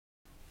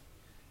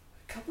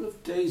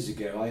of days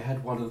ago I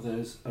had one of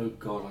those, oh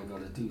God, I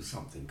got to do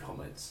something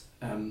comments.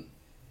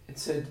 It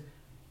said,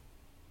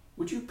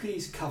 would you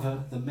please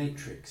cover The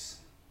Matrix?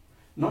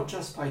 Not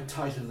just by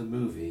title of the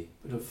movie,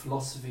 but of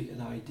philosophy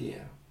and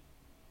idea.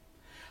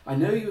 I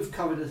know you've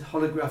covered a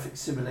holographic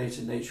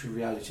simulator nature of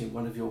reality in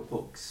one of your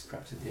books,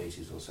 perhaps in the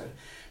 80s or so,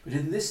 but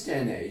in this day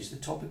and age the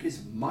topic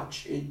is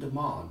much in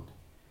demand,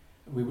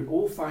 and we would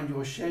all find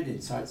your shared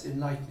insights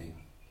enlightening.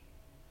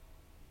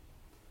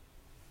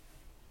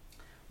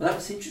 Well, that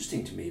was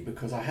interesting to me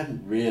because I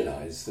hadn't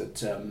realised that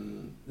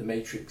The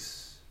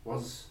Matrix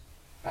was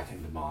back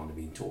in demand and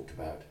being talked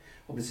about.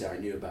 Obviously I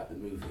knew about the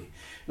movie.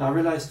 Now I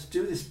realised to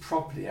do this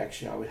properly,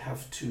 actually I would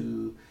have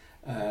to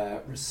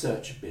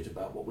research a bit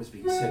about what was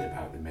being said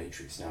about The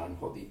Matrix now and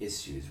what the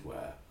issues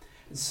were.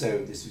 And so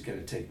this is going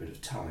to take a bit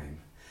of time.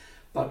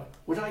 But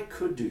what I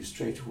could do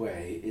straight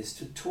away is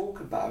to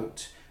talk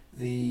about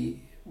the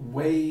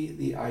way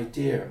the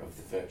idea of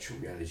the virtual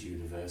reality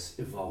universe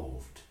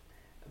evolved.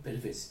 A bit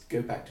of its,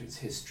 go back to its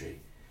history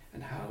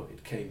and how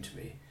it came to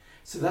me.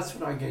 So that's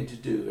what I'm going to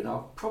do, and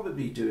I'll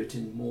probably do it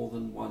in more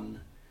than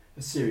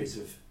a series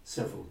of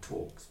several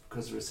talks,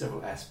 because there are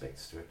several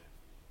aspects to it.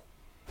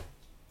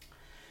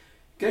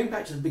 Going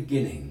back to the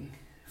beginning,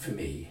 for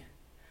me,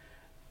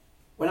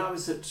 when I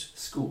was at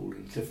school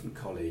in Clifton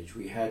College,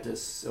 we had a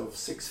sort of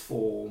sixth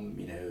form,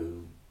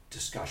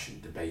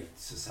 discussion, debate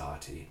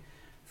society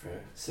for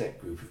a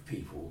set group of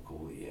people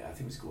called I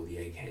think it was called the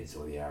Eggheads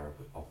or the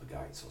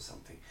Areopagites or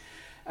something.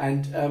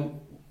 And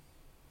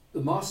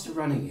the master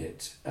running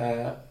it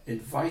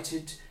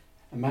invited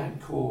a man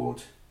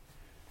called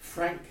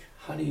Frank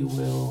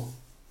Honeywell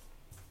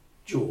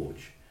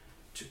George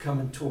to come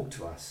and talk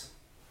to us.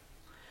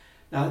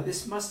 Now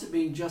this must have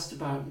been just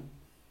about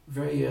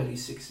very early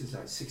 60s,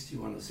 like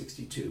 61 or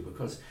 62,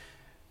 because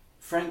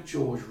Frank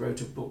George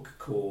wrote a book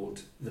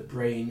called The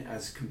Brain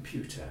as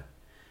Computer,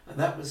 and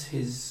that was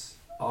his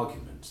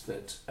argument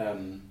that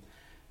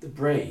the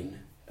brain,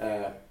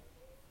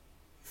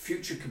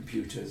 future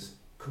computers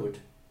could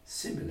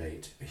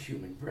simulate a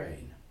human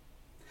brain.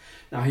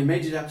 Now he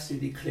made it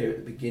absolutely clear at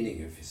the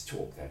beginning of his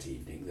talk that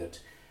evening that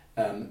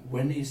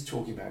when he's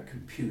talking about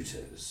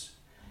computers,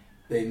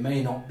 they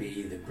may not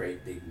be the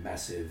great big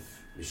massive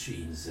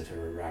machines that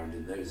are around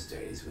in those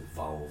days with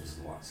valves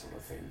and that sort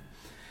of thing.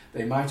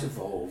 They might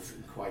evolve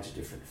in quite a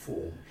different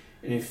form.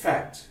 And in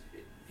fact,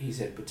 he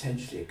said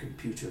potentially a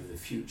computer of the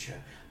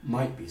future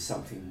might be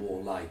something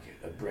more like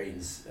a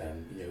brain's,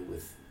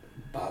 with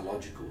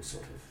biological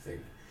sort of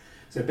thing.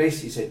 So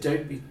basically he said,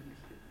 don't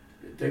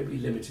be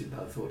limited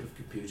by the thought of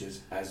computers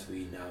as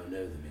we now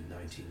know them in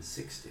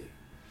 1960.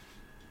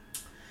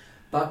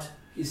 But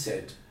he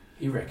said,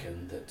 he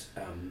reckoned that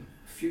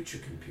future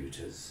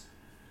computers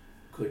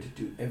could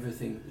do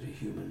everything that a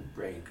human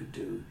brain could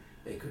do.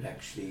 They could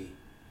actually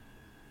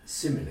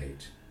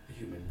simulate a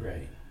human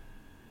brain.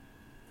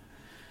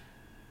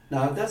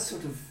 Now that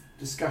sort of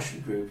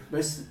discussion group,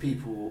 most of the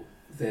people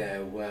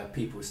there were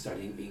people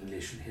studying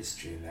English and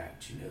history and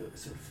that,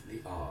 sort of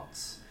the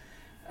arts,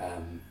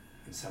 and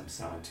some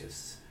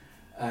scientists.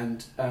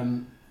 And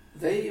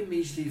they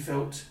immediately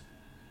felt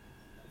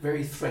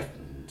very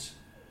threatened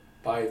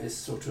by this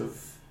sort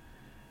of,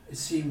 it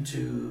seemed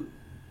to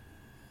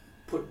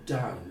put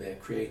down their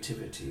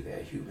creativity,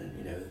 their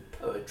human,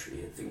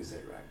 poetry and things they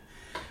write.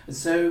 And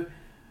so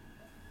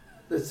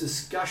the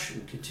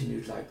discussion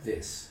continued like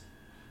this.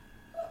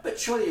 But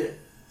surely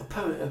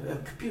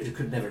a computer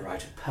could never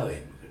write a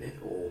poem, could it?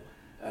 Or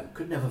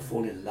could never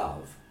fall in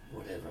love,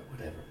 whatever.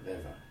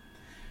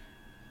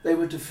 They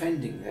were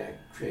defending their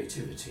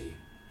creativity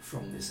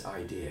from this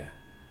idea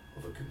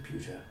of a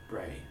computer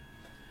brain.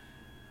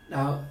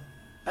 Now,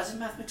 as a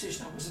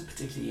mathematician, I wasn't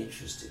particularly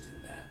interested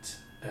in that,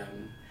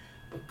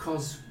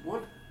 because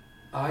what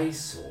I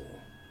saw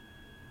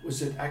was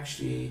that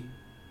actually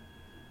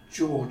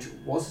George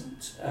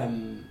wasn't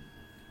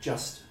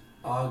just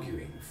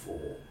arguing for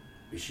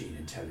machine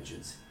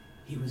intelligence,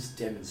 he was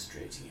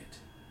demonstrating it.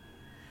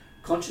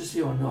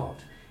 Consciously or not,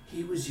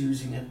 he was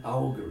using an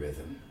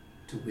algorithm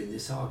to win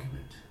this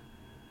argument.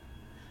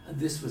 And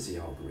this was the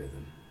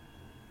algorithm.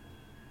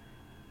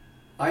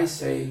 I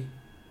say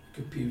a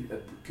computer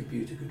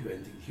could do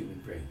anything the human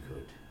brain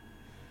could.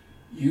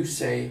 You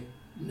say,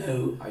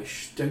 no, I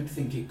don't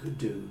think it could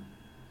do,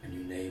 and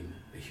you name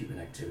a human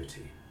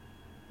activity.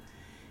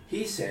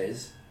 He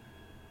says,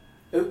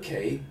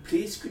 okay,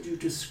 please could you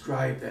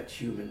describe that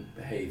human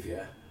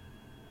behavior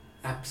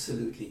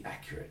absolutely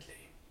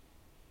accurately?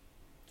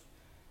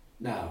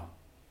 Now,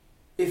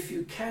 if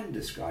you can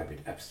describe it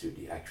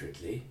absolutely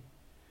accurately,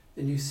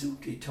 then you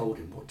simply told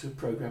him what to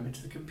program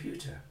into the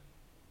computer.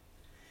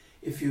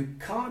 If you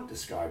can't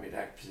describe it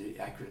absolutely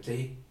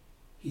accurately,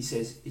 he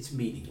says it's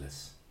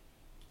meaningless.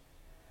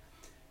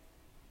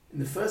 In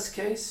the first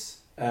case,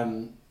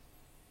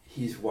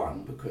 he's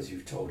won because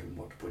you've told him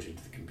what to put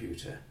into the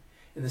computer.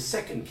 In the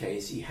second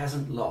case, he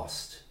hasn't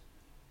lost,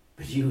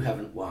 but you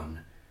haven't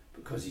won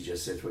because he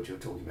just says what you're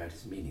talking about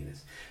is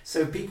meaningless.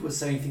 So people are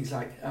saying things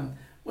like,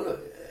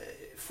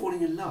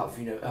 falling in love,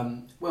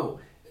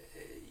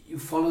 you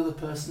follow the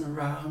person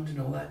around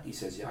and all that. He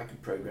says, yeah, I can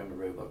program a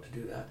robot to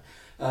do that.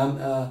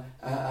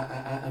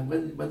 And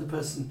when the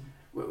person,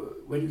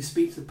 when you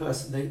speak to the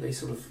person, they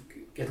sort of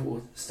get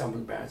all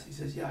stumbling embarrassed. He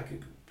says, yeah, I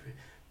could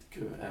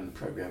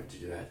program it to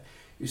do that.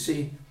 You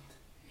see,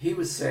 he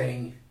was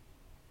saying,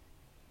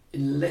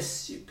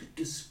 unless you could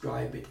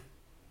describe it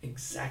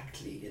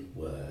exactly in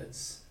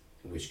words,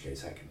 in which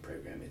case I can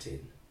program it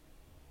in,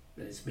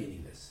 then it's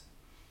meaningless.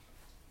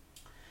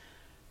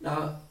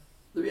 Now,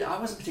 I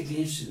wasn't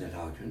particularly interested in that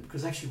argument,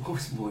 because actually what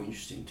was more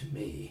interesting to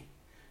me,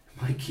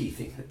 my key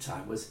thing at the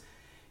time was,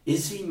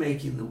 is he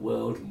making the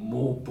world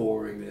more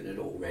boring than it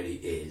already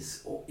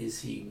is, or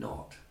is he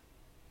not?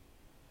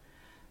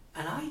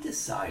 And I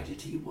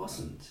decided he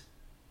wasn't.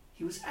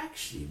 He was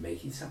actually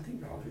making something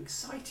rather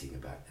exciting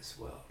about this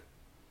world.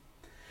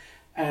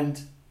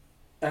 And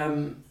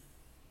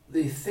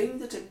the thing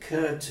that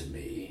occurred to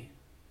me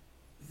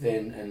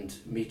then, and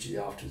immediately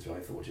afterwards when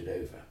I thought it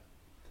over,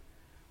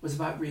 was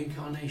about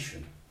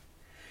reincarnation.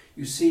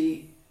 You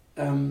see,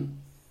 in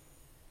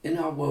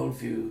our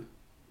worldview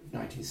of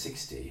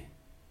 1960,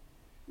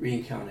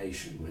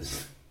 reincarnation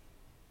was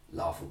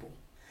laughable.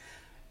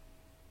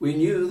 We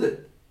knew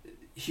that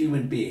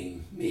human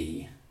being,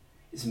 me,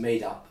 is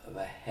made up of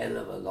a hell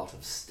of a lot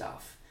of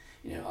stuff.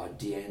 You know, our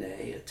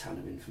DNA, a ton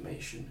of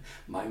information,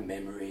 my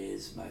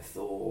memories, my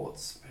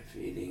thoughts, my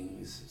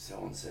feelings, so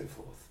on and so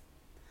forth.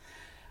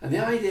 And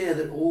the idea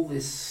that all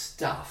this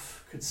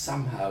stuff could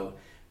somehow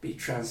be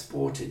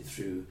transported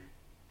through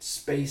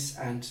space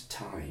and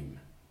time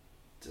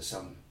to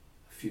some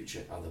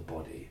future other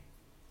body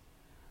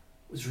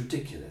was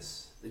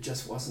ridiculous. There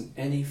just wasn't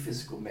any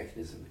physical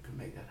mechanism that could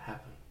make that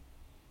happen.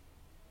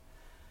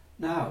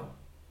 Now,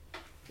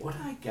 what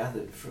I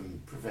gathered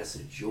from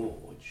Professor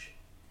George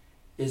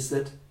is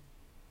that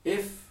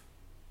if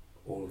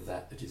all of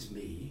that is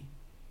me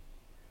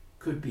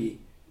could be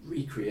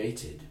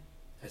recreated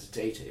as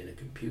data in a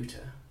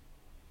computer,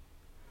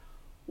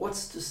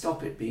 what's to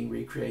stop it being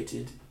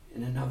recreated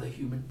in another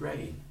human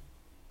brain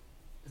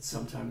at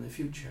some time in the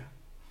future?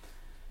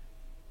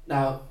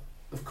 Now,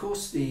 of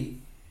course, the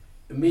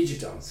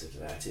immediate answer to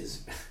that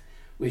is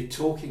we're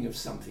talking of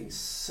something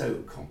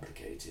so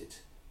complicated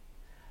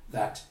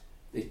that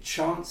the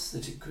chance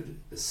that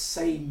the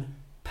same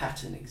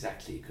pattern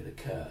exactly could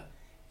occur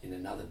in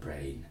another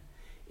brain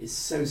is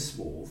so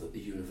small that the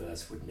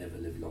universe would never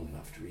live long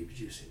enough to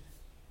reproduce it.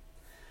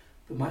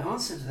 But my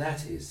answer to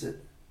that is that,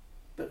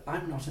 but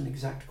I'm not an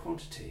exact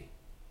quantity.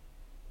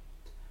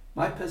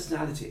 My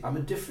personality, I'm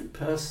a different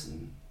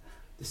person.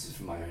 This is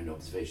from my own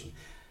observation.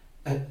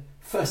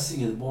 First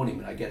thing in the morning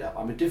when I get up,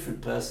 I'm a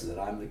different person than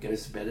I'm that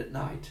goes to bed at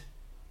night.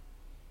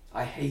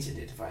 I hated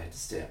it if I had to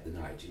stay up the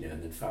night, you know,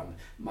 and then found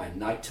my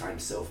nighttime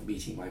self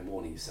meeting my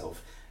morning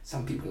self.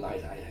 Some people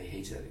liked it. I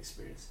hated that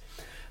experience.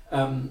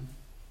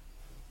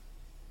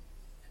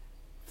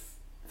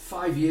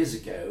 5 years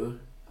ago,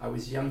 I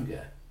was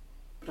younger,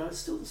 but I was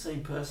still the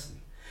same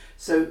person.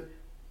 So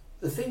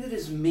the thing that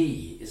is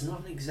me is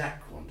not an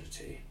exact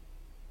quantity.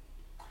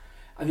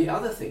 And the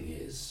other thing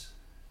is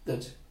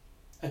that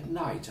at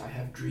night I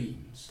have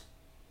dreams.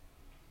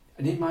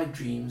 And in my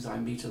dreams I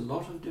meet a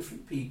lot of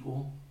different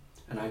people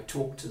and I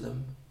talk to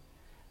them,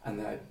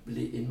 and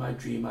in my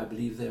dream I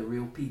believe they're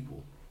real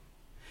people.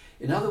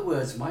 In other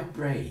words, my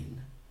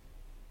brain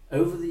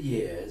over the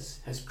years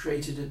has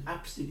created an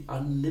absolutely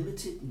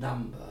unlimited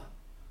number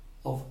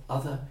of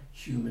other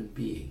human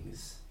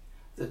beings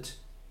that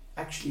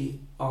actually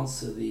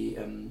answer the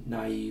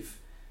naive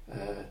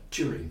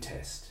Turing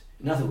test.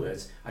 In other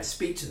words, I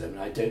speak to them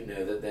and I don't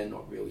know that they're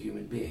not real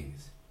human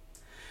beings.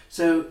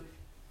 So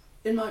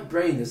in my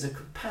brain there's a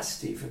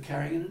capacity for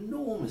carrying an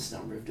enormous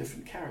number of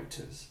different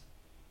characters.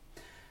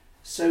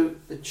 So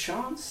the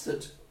chance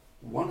that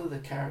one of the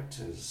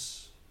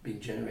characters being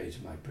generated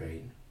in my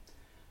brain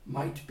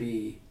might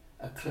be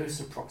a close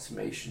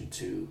approximation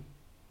to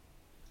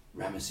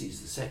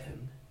Ramesses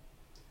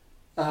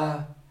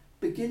II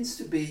begins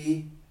to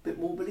be a bit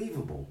more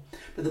believable.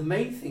 But the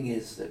main thing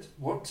is that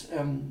what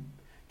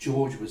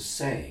George was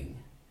saying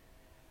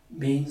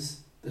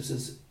means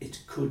that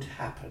it could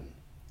happen,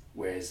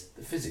 whereas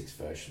the physics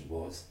version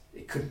was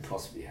it couldn't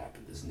possibly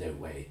happen. There's no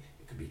way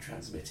it could be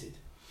transmitted.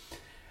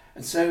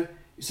 And so,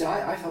 you see,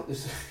 I felt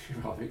this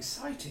rather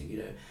exciting. You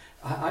know,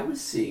 I was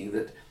seeing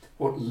that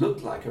what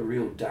looked like a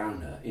real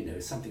downer, you know,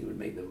 something that would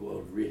make the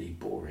world really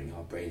boring,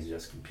 our brains are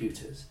just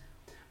computers,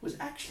 was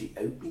actually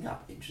opening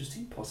up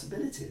interesting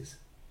possibilities.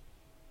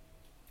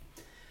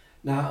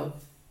 Now,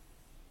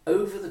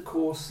 over the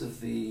course of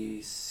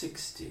the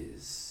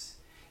 60s,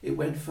 it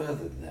went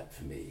further than that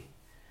for me.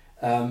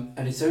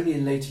 And it's only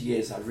in later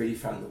years I've really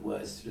found the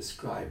words to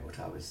describe what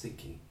I was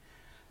thinking.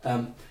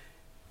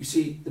 You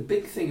see, the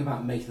big thing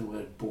about making the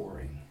word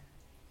boring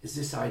is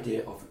this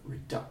idea of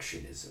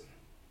reductionism.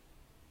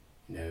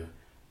 You know,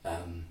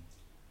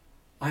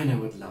 I know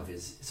what love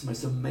is. It's the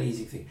most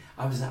amazing thing.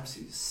 I was an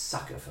absolute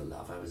sucker for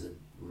love. I was a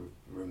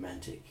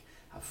romantic.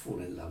 I've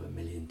fallen in love a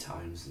million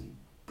times and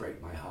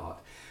break my heart.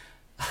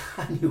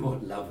 I knew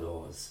what love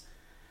was.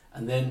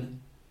 And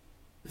then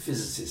the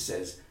physicist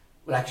says,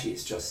 well, actually,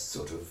 it's just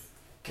sort of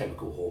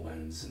chemical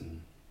hormones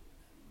and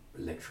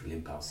electrical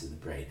impulse in the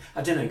brain.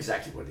 I don't know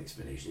exactly what the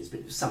explanation is,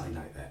 but it's something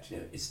like that. You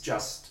know, it's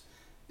just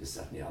this,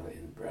 that, and the other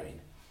in the brain.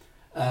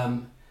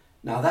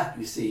 Now that,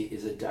 you see,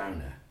 is a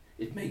downer.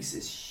 It makes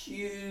this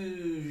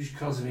huge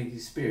cosmic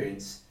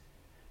experience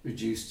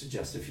reduced to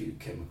just a few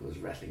chemicals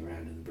rattling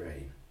around in the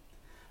brain.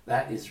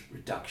 That is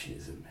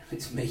reductionism.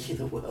 It's making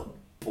the world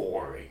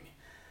boring.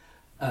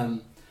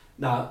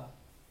 Now,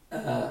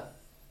 in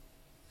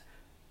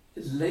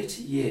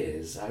later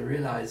years, I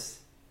realised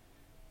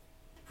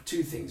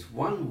two things.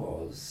 One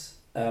was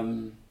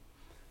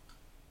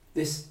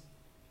this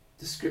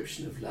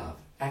description of love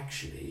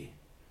actually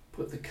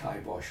put the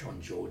kibosh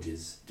on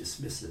George's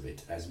dismissal of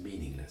it as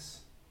meaningless.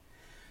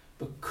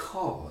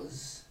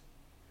 Because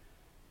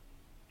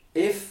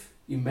if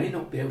you may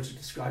not be able to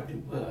describe it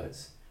in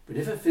words, but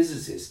if a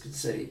physicist could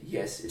say,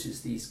 yes, it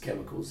is these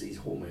chemicals, these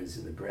hormones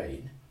in the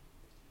brain,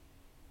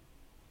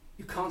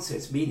 you can't say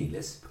it's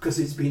meaningless because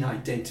it's been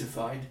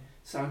identified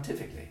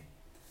scientifically.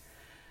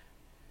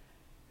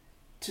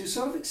 To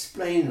sort of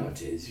explain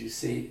what it is, you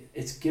see,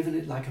 it's given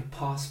it like a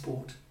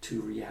passport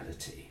to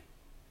reality.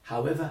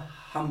 However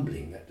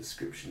humbling that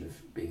description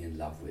of being in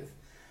love with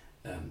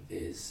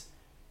is,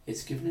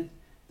 it's given it,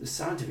 the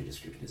scientific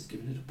description has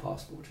given it a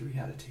passport to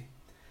reality.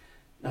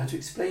 Now, to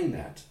explain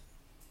that,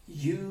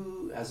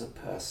 you as a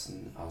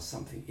person are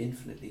something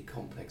infinitely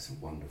complex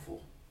and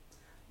wonderful.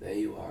 There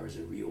you are as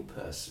a real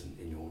person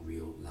in your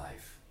real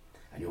life.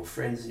 And your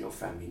friends and your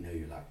family know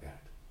you like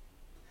that.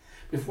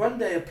 But if one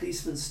day a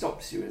policeman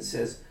stops you and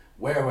says,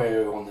 where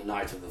were you on the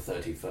night of the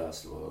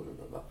 31st? Blah, blah,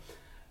 blah,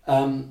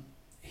 blah,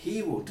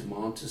 he will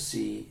demand to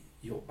see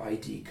your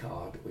ID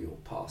card or your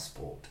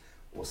passport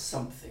or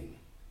something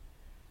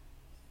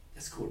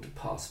that's called a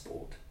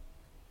passport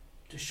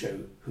to show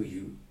who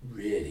you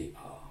really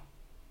are.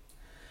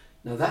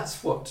 Now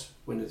that's what,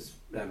 when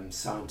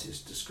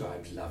scientists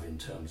describe love in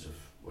terms of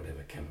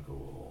whatever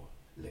chemical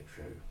or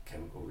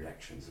electrochemical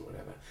reactions or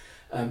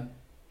whatever,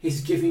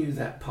 he's giving you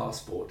that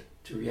passport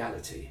to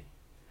reality,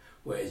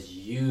 whereas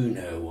you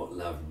know what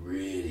love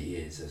really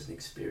is as an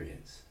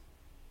experience.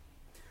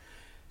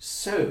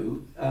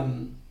 So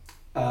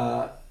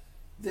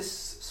this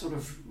sort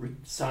of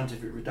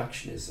scientific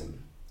reductionism,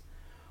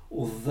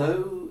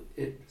 although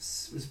it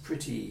was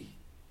pretty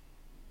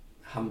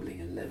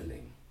humbling and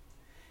levelling,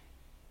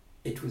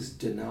 it was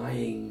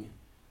denying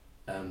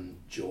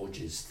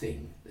George's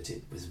thing that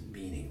it was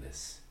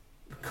meaningless,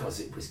 because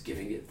it was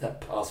giving it that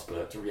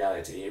passport to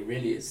reality. It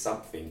really is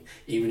something,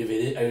 even if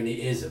it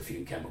only is a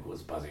few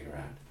chemicals buzzing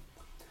around.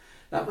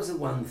 That was the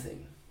one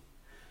thing.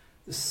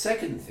 The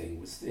second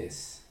thing was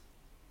this,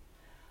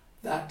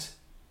 that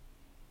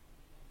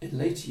in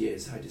later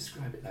years, I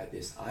describe it like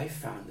this, I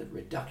found that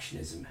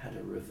reductionism had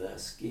a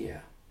reverse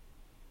gear.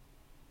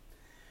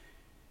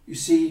 You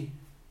see,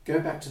 go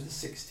back to the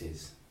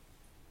 60s,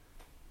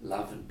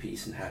 love and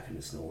peace and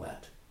happiness and all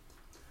that.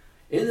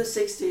 In the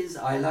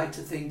 60s, I like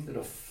to think that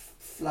a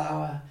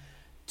flower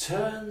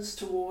turns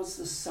towards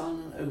the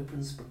sun and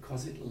opens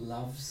because it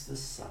loves the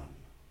sun.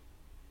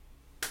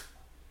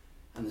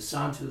 And the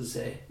scientists will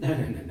say, no,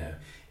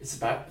 it's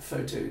about the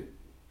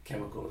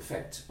photochemical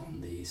effect on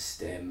the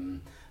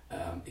stem.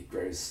 It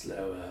grows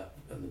slower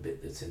on the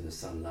bit that's in the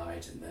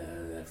sunlight, and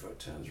therefore it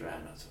turns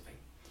around or something.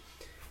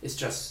 It's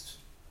just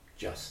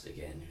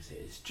again, you see,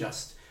 it's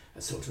just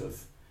a sort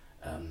of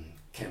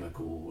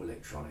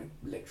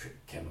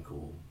electric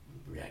chemical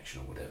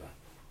reaction or whatever.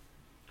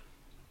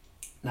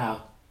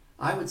 Now,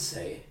 I would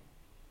say,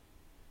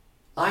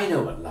 I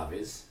know what love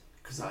is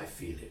because I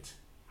feel it.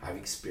 I've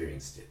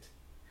experienced it.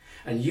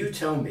 And you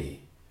tell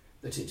me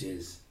that it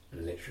is an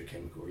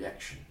electrochemical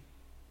reaction.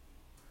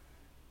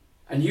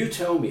 And you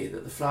tell me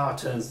that the flower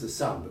turns to the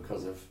sun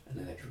because of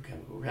an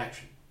electrochemical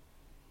reaction.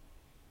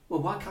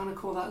 Well, why can't I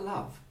call that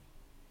love?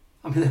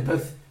 I mean, they're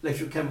both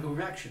electrochemical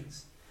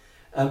reactions.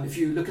 If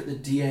you look at the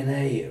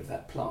DNA of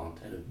that plant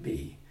and of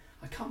me,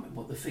 I can't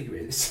remember what the figure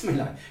is. It's something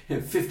like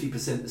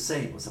 50% the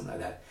same or something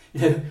like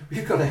that.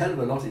 We've got a hell of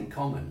a lot in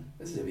common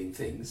as living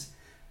things.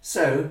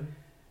 So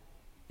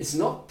it's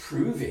not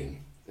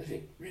proving that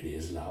it really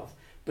is love,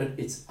 but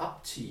it's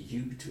up to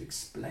you to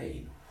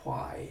explain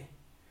why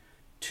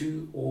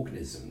two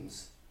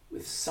organisms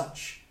with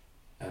such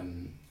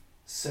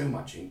so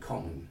much in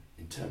common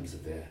in terms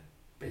of their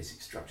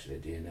basic structure, their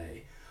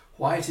DNA,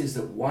 why it is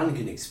that one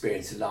can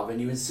experience love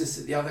and you insist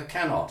that the other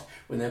cannot,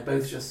 when they're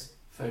both just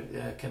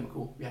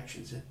chemical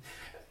reactions.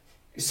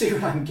 You see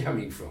where I'm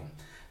coming from?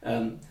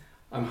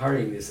 I'm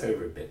hurrying this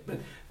over a bit, but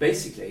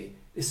basically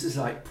this is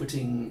like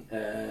putting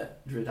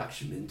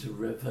reduction into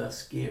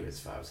reverse gear as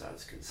far as I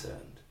was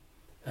concerned.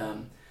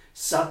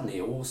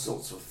 Suddenly all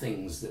sorts of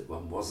things that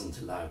one wasn't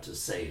allowed to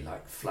say,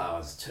 like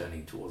flowers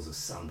turning towards the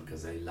sun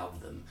because they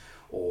love them,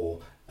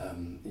 or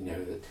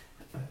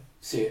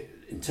see,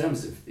 in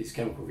terms of these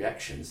chemical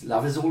reactions,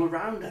 love is all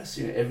around us.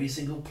 Every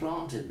single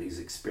plant is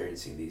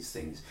experiencing these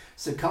things.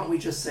 So can't we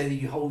just say the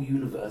whole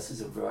universe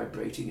is a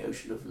vibrating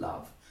ocean of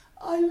love?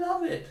 I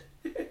love it.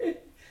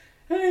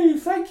 Hey,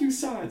 thank you,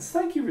 science.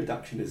 Thank you,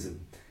 reductionism.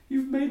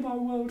 You've made my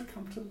world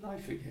come to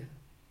life again.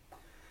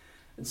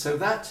 And so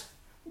that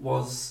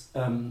was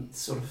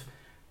sort of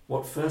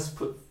what first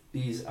put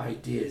these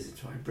ideas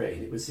into my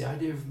brain. It was the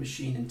idea of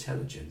machine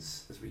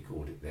intelligence, as we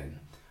called it then,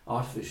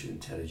 artificial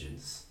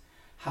intelligence.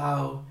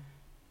 How,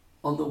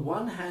 on the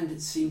one hand,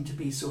 it seemed to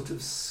be sort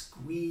of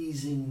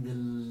squeezing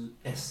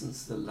the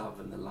essence, the love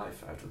and the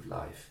life out of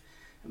life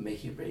and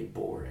making it very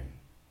boring.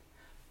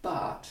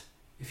 But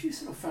if you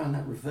sort of found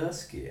that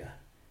reverse gear,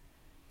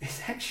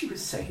 it actually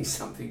was saying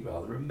something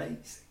rather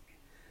amazing.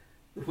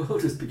 The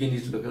world was beginning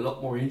to look a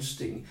lot more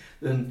interesting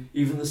than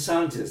even the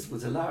scientists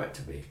would allow it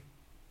to be.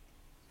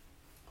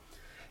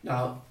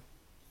 Now,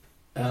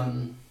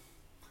 I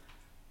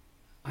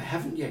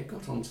haven't yet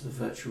got onto the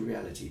virtual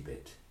reality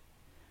bit.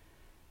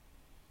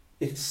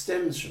 It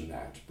stems from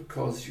that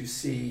because you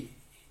see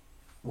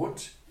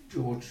what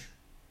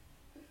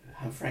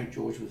Frank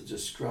George was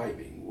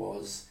describing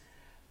was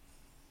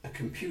a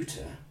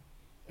computer.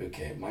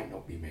 Okay, it might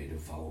not be made of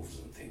valves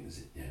and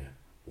things, you know,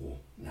 or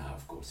now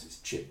of course it's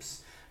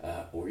chips,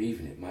 or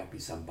even it might be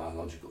some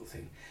biological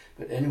thing.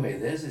 But anyway,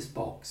 there's this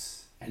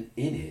box and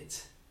in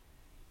it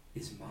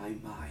is my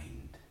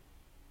mind.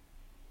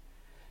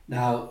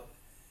 Now,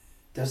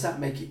 does that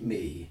make it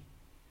me?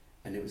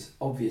 And it was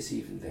obvious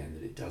even then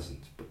that it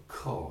doesn't,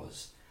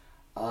 because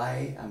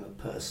I am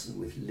a person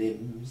with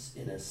limbs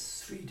in a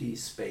 3D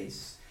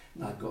space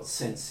and I've got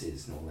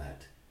senses and all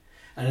that.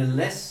 And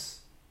unless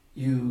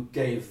you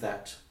gave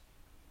that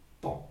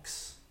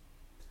box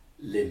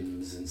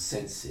limbs and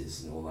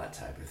senses and all that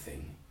type of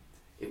thing,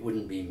 it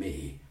wouldn't be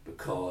me,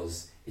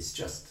 because it's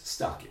just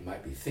stuck. It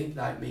might be think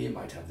like me, it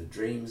might have the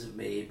dreams of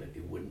me, but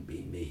it wouldn't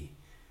be me.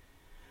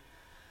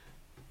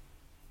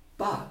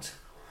 But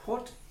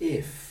what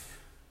if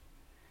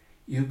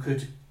you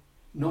could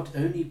not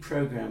only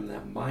program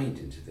that mind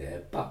into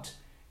there, but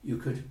you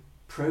could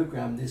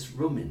program this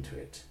room into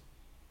it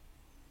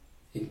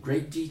in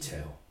great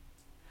detail,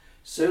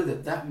 so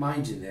that that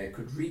mind in there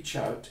could reach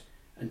out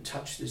and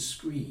touch this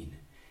screen.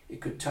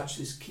 It could touch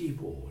this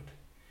keyboard.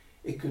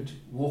 It could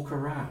walk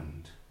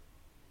around.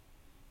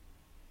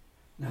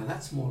 Now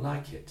that's more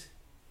like it.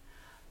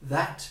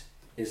 That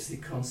is the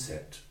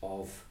concept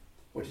of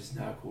what is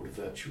now called a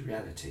virtual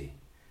reality.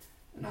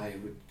 And I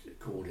would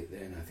call it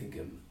then, I think,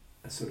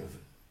 a sort of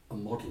a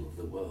model of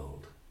the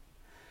world.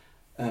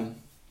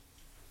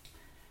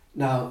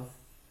 Now,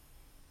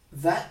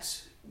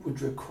 that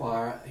would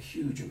require a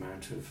huge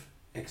amount of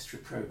extra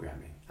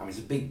programming. I mean, it's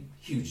a big,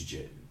 huge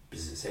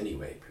business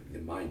anyway, putting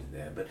the mind in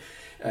there. But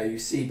you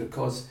see,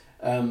 because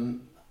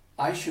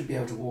I should be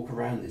able to walk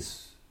around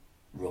this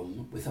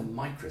room with a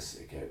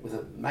microscope, with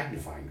a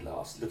magnifying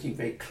glass, looking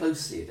very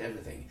closely at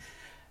everything.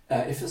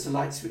 If there's a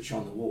light switch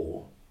on the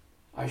wall,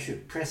 I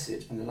should press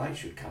it and the light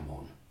should come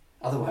on.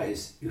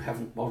 Otherwise, you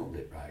haven't modelled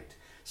it right.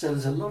 So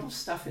there's a lot of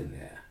stuff in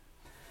there.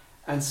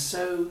 And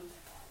so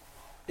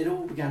it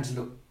all began to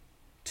look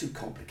too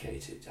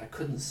complicated. I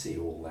couldn't see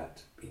all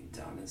that being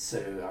done, and so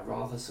I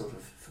rather sort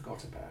of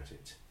forgot about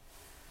it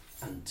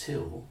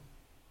until,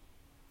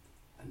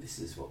 and this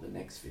is what the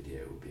next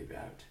video will be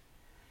about,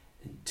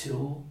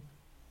 until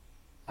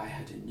I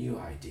had a new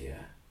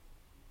idea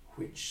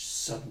which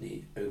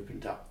suddenly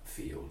opened up the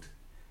field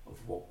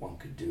of what one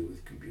could do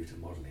with computer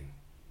modelling.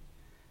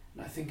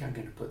 And I think I'm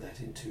going to put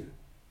that into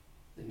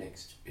the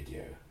next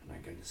video, and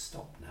I'm going to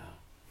stop now.